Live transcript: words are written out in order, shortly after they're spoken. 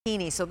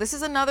So this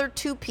is another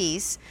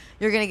two-piece.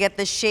 You're going to get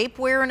the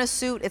shapewear in a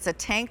suit. It's a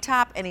tank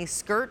top and a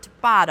skirt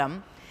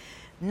bottom.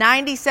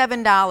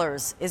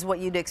 $97 is what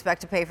you'd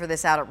expect to pay for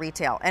this out at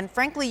retail. And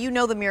frankly, you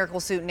know the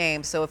Miraclesuit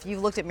name, so if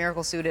you've looked at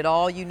Miraclesuit at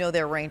all, you know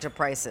their range of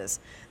prices.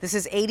 This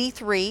is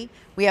 $83.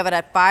 We have it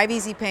at 5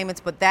 easy payments,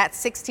 but that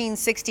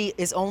 $16.60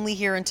 is only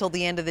here until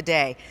the end of the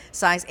day.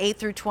 Size 8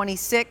 through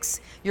 26.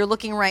 You're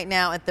looking right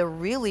now at the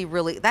really,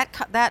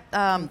 that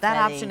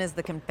option is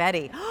the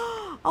confetti.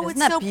 Oh,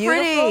 Isn't it's so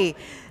beautiful? Pretty.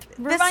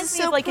 Reminds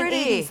me of like pretty.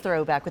 an 80s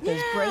throwback with those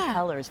bright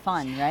colors.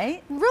 Fun,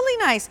 right? Really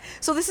nice.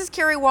 So this is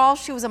Carrie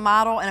Walsh. She was a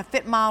model and a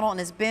fit model and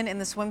has been in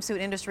the swimsuit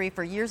industry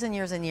for years and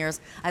years and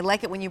years. I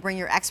like it when you bring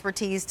your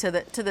expertise to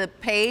the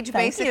page,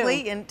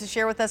 basically, and to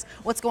share with us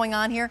what's going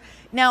on here.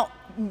 Now,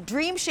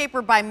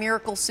 DreamShaper by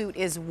Miraclesuit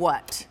is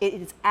what? It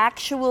is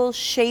actual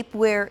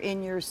shapewear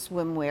in your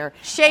swimwear.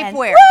 Shapewear. And,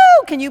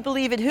 woo! Can you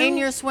believe it? In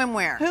your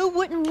swimwear. Who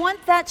wouldn't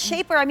want that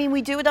shaper? I mean,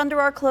 we do it under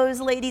our clothes,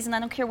 ladies, and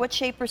I don't care what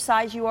shape or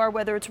size you are,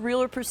 whether it's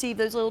real or perceived,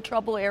 those little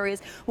trouble areas.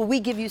 Well,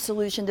 we give you a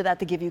solution to that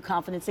to give you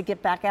confidence to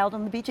get back out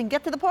on the beach and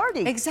get to the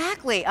party.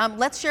 Exactly.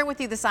 Let's share with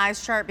you the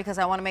size chart because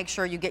I want to make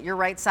sure you get your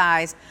right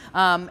size.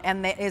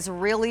 And that is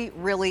really,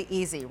 really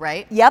easy,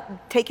 right?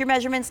 Yep. Take your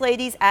measurements,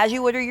 ladies. As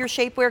you order your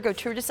shapewear, go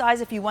true to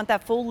size if you want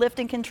that full lift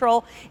and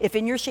control. If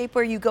in your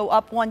shapewear you go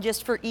up one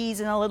just for ease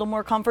and a little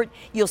more comfort,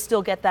 you'll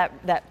still get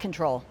that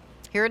control.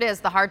 Here it is,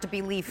 the hard to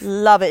be leaf.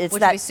 Love it. It's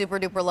which that we super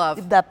duper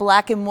love. That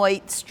black and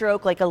white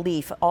stroke like a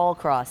leaf all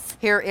across.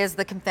 Here is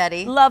the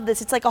confetti. Love this.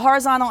 It's like a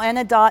horizontal and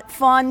a dot.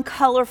 Fun,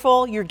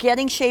 colorful. You're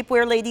getting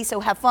shapewear, ladies, so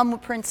have fun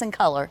with prints and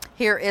color.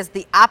 Here is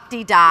the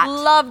Opti dot.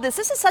 Love this.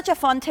 This is such a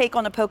fun take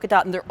on a polka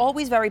dot, and they're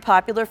always very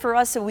popular for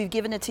us, so we've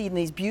given it to you in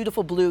these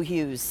beautiful blue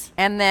hues.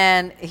 And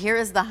then here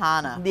is the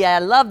Hana. Yeah, I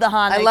love the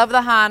Hana. I love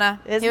the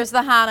Hana. Here's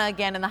the Hana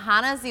again, and the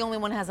Hana is the only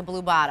one that has a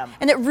blue bottom.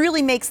 And it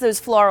really makes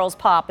those florals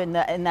pop in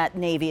that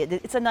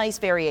navy. It's a nice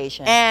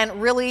variation.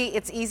 And really,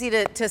 it's easy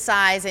to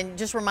size. And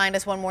just remind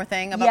us one more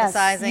thing about the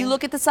sizing. You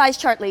look at the size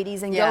chart,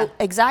 ladies, and go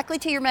exactly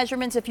to your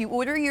measurements. If you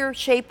order your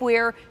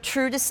shapewear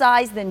true to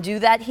size, then do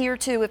that here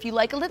too. If you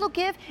like a little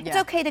give, it's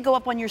okay to go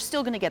up one. You're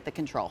still going to get the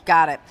control.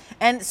 Got it.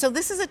 And so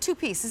this is a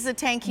two-piece. This is a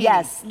tankini.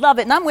 Yes, love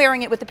it. And I'm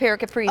wearing it with the pair of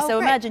capris. Oh, so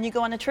great. imagine you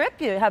go on a trip,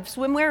 you have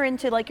swimwear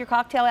into like your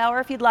cocktail hour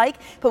if you'd like.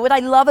 But what I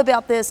love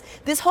about this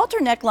halter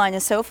neckline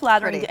is so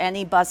flattering to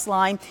any bust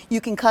line.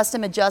 You can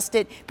custom adjust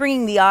it,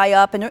 bringing the eye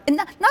up, and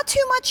not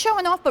too much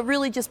showing off, but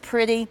really just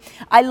pretty.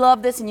 I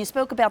love this, and you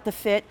spoke about the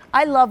fit.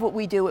 I love what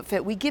we do at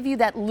Fit. We give you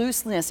that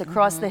looseness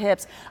across the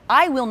hips.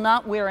 I will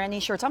not wear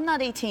any shirts. I'm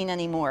not 18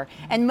 anymore.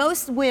 And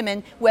most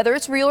women, whether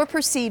it's real or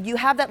perceived, you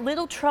have that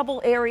little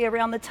trouble area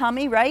around the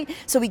tummy, right?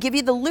 So we give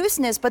you the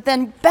looseness, but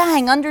then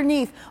bang,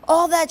 underneath,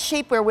 all that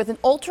shapewear with an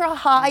ultra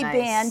high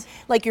band,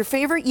 like your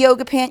favorite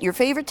yoga pant, your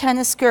favorite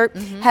tennis skirt,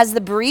 has the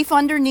brief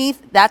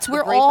underneath. That's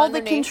where all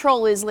the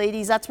control is,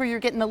 ladies. That's where you're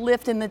getting the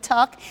lift and the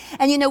tuck.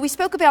 And you know, we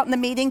spoke about in the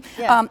meeting,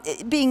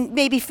 being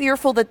maybe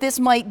fearful that this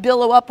might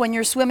billow up when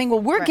you're swimming. Well,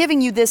 we're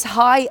giving you this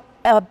high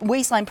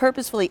waistline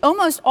purposefully,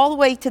 almost all the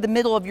way to the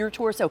middle of your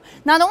torso.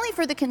 Not only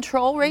for the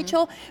control,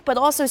 Rachel, but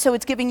also so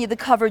it's giving you the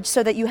coverage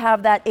so that you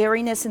have that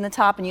airiness in the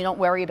top and you don't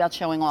worry about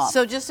showing off.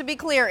 So just to be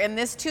clear, in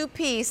this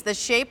two-piece, the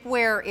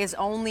shapewear is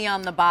only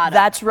on the bottom.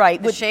 That's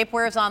right. The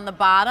shapewear is on the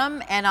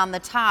bottom, and on the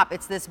top,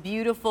 it's this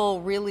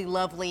beautiful, really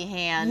lovely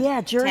hand.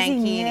 Yeah, jersey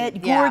tankini.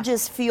 knit,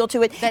 gorgeous feel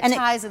to it. That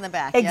ties in the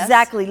back,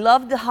 Exactly.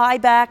 Love the high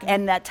back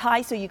and that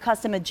tie so you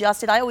custom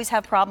adjust it. I always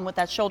have a problem with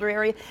that shoulder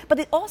area, but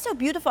it also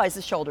beautifies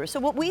the shoulder.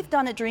 So what we've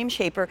done at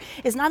DreamShaper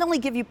is not only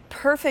give you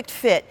perfect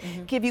fit,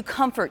 give you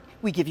comfort,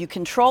 we give you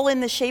control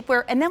in the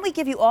shapewear, and then we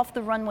give you off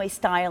the runway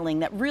styling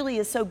that really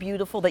is so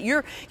beautiful that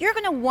you're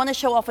going to want to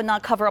show off and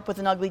not cover up with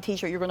an ugly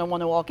t-shirt. You're going to want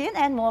to walk in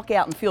and walk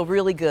out and feel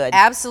really good.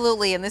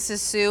 Absolutely, and this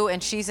is Sue,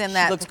 and she's in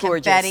that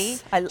confetti.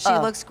 She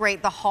looks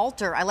great. The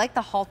halter, I like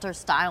the halter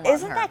style on her.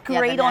 Isn't that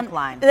great on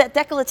neckline. That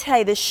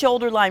décolleté, this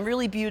shoulder line,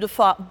 really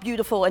beautiful.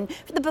 And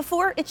the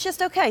before, it's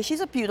just okay. She's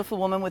a beautiful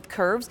woman with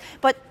curves,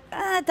 but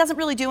it doesn't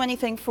really do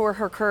anything for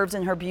her curves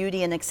and her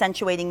beauty and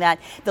accentuating that.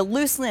 The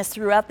looseness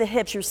throughout the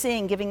hips, you're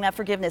seeing, giving that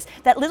forgiveness.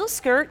 That little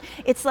skirt,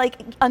 it's like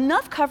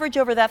enough coverage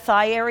over that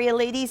thigh area,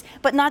 ladies,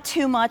 but not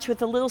too much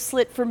with a little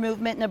slit for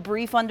movement and a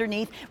brief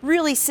underneath.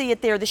 Really see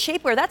it there. The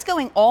shapewear, that's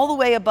going all the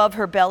way above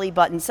her belly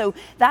button. So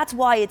that's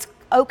why it's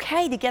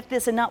okay to get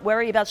this and not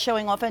worry about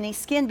showing off any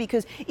skin,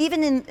 because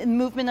even in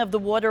movement of the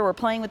water or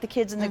playing with the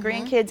kids and the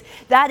grandkids,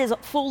 that is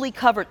fully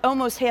covered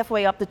almost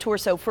halfway up the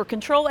torso for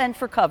control and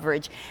for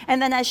coverage.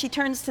 And then as she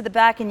turns to the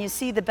back and you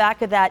see the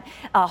back of that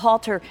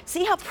halter,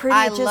 see how pretty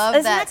it just love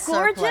isn't that that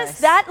gorgeous? surplice.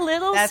 That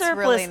little That's surplice.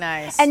 really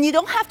nice. And you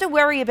don't have to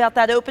worry about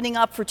that opening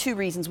up for two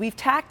reasons. We've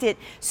tacked it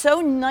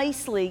so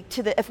nicely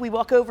to the, if we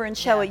walk over and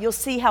show it, you'll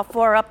see how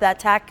far up that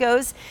tack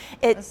goes.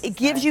 It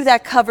gives you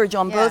that coverage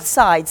on both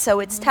sides. So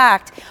it's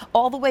tacked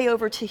all the way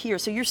over to here.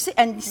 So you're see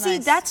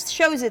that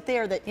shows it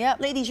there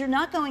that ladies, you're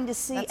not going to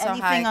see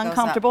anything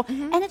uncomfortable.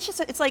 And it's just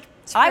it's like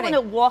I want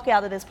to walk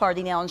out of this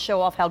party now and show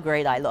off how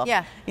great I look.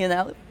 Yeah. You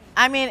know?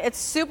 I mean, it's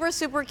super,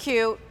 super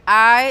cute.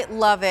 I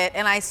love it.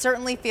 And I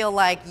certainly feel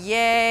like,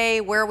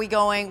 yay, where are we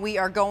going? We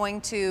are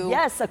going to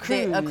a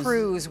cruise. A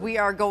cruise. We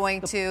are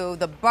going to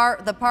the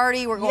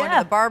party. We're going to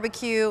the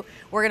barbecue.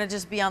 We're going to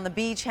just be on the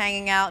beach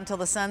hanging out until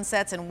the sun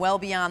sets and well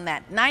beyond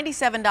that.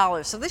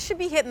 $97. So this should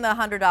be hitting the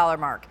 $100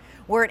 mark.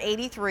 We're at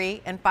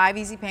 $83 and 5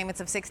 easy payments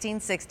of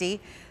 $16.60.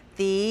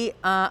 The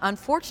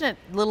unfortunate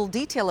little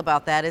detail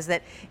about that is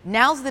that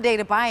now's the day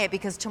to buy it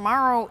because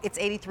tomorrow it's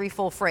 $83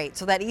 full freight.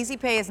 So that easy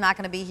pay is not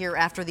going to be here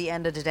after the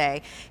end of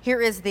today.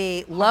 Here is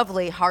the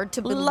lovely, hard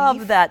to believe.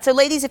 Love that. So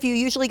ladies, if you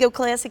usually go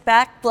classic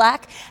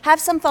black, have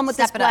some fun with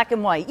this black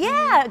and white.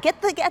 Yeah,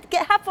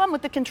 have fun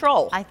with the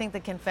control. I think the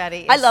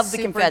confetti is I love the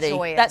super confetti.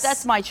 joyous.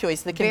 That's my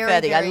choice, the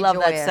confetti. Very, I love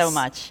joyous. that so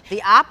much.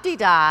 The Opti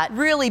Dot.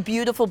 Really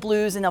beautiful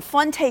blues and a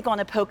fun take on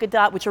a polka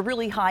dot, which are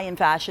really high in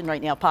fashion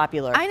right now,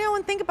 popular. I know,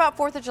 and think about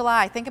 4th of July.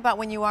 Think about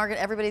when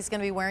everybody's going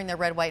to be wearing their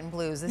red, white, and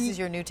blues. This is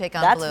your new take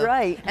on blue. That's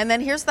right. And then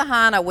here's the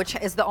Hana, which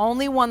is the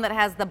only one that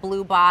has the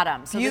blue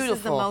bottom. So Beautiful. This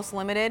is the most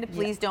limited.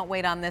 Please don't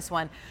wait on this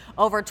one.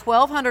 Over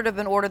 1,200 have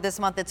been ordered this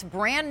month. It's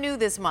brand new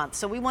this month.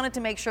 So we wanted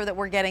to make sure that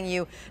we're getting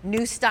you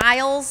new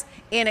styles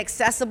in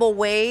accessible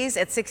ways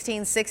at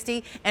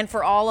 $16.60. And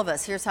for all of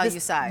us, here's how you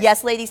size.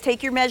 Yes, ladies,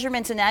 take your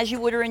measurements, and as you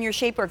order in your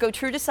shapewear, go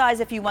true to size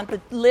if you want the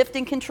lift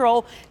and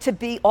control to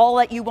be all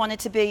that you want it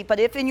to be. But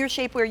if in your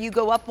shapewear you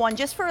go up one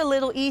just for a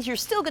little ease, you're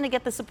still going to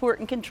get the support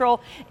and control.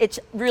 It's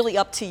really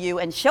up to you.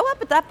 And show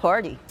up at that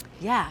party.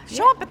 Yeah,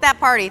 show up at that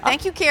party.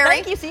 Thank you, Carrie.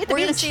 Thank you. See you at the We're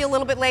going to beach. see you a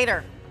little bit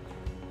later.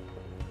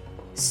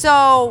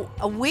 So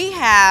we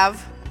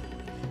have,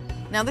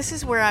 now this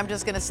is where I'm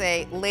just going to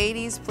say,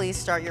 ladies, please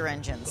start your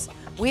engines.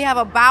 We have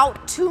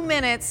about 2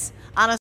 minutes